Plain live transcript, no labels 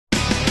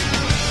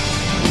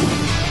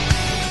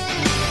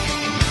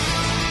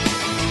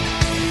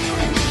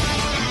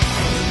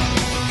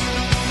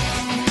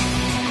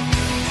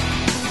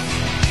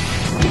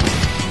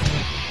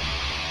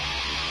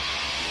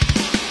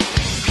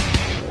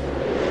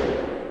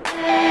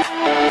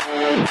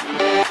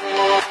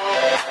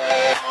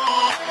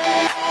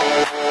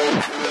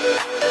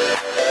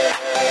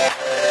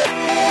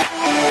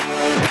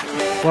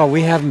Well,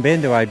 we haven't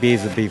been to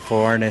Ibiza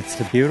before, and it's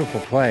a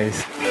beautiful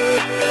place.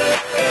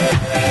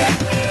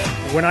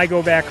 When I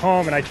go back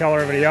home and I tell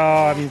everybody, oh,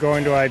 I'm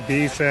going to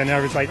Ibiza, and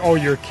everybody's like, oh,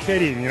 you're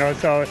kidding,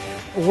 so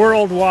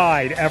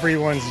worldwide,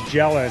 everyone's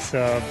jealous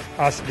of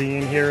us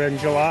being here in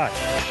July.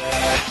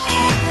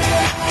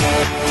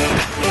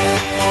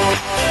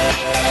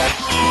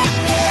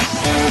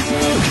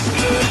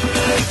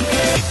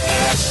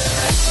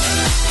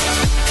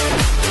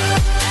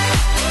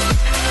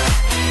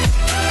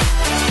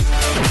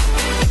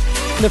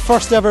 The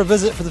first ever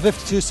visit for the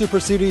 52 Super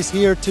Series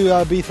here to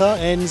Ibiza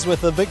ends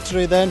with a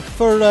victory then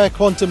for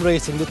Quantum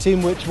Racing. The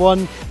team which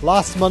won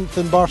last month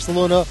in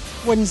Barcelona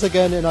wins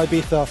again in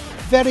Ibiza.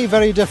 Very,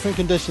 very different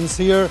conditions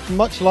here,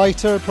 much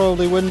lighter,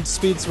 probably wind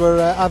speeds were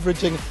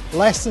averaging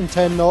less than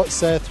 10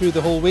 knots through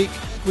the whole week.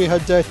 We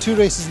had 2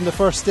 races in the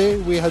first day.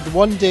 We had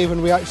one day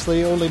when we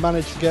actually only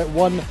managed to get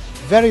one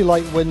very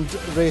light wind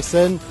race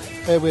in.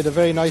 We had a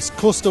very nice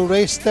coastal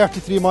race,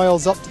 33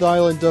 miles up to the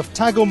island of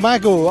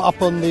Tagomago,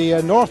 up on the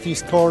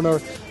northeast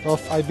corner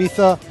of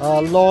Ibiza.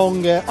 A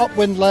long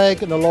upwind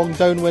leg and a long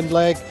downwind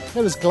leg.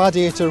 It was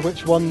Gladiator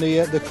which won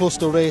the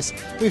coastal race.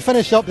 We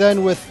finish up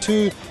then with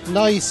 2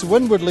 nice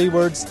windward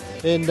leewards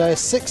in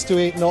 6 to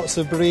 8 knots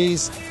of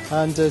breeze,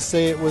 and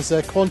say it was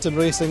Quantum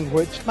Racing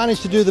which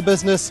managed to do the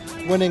business,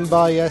 winning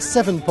by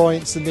 7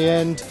 points in the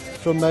end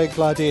from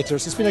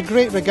Gladiators. It's been a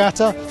great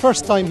regatta,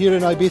 first time here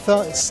in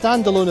Ibiza. It's a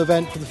standalone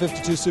event for the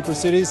 52 Super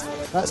Series.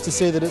 That's to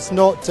say that it's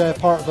not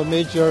part of a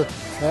major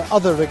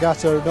other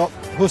regatta, not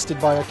hosted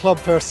by a club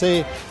per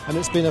se, and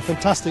it's been a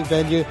fantastic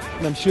venue,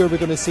 and I'm sure we're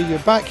going to see you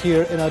back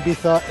here in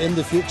Ibiza in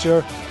the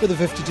future for the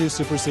 52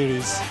 Super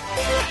Series.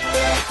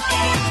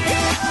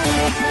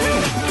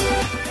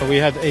 We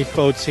had 8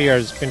 boats here,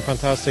 it's been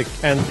fantastic,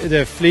 and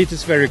the fleet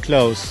is very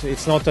close.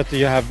 It's not that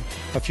you have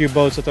a few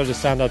boats that are the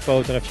standout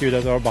boat and a few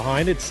that are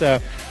behind. It's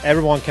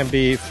everyone can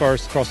be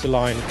first across the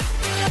line.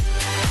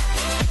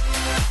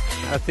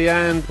 At the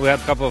end we had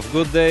a couple of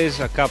good days,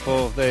 a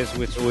couple of days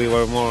which we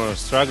were more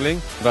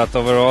struggling, but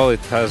overall it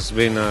has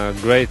been a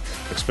great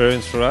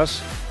experience for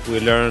us.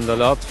 We learned a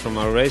lot from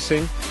our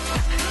racing.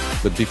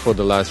 But before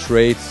the last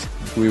race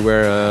we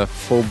were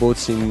 4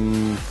 boats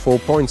in 4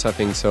 points, I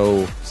think,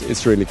 so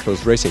it's really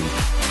close racing.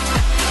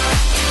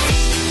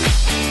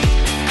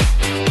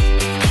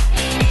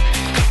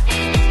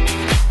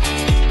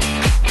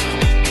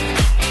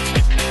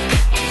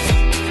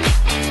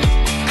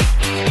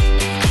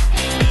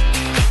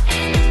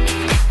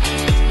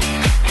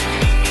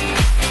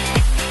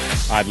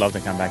 I'd love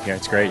to come back here.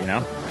 It's great,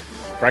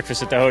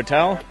 Breakfast at the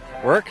hotel,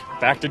 work,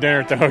 back to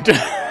dinner at the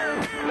hotel.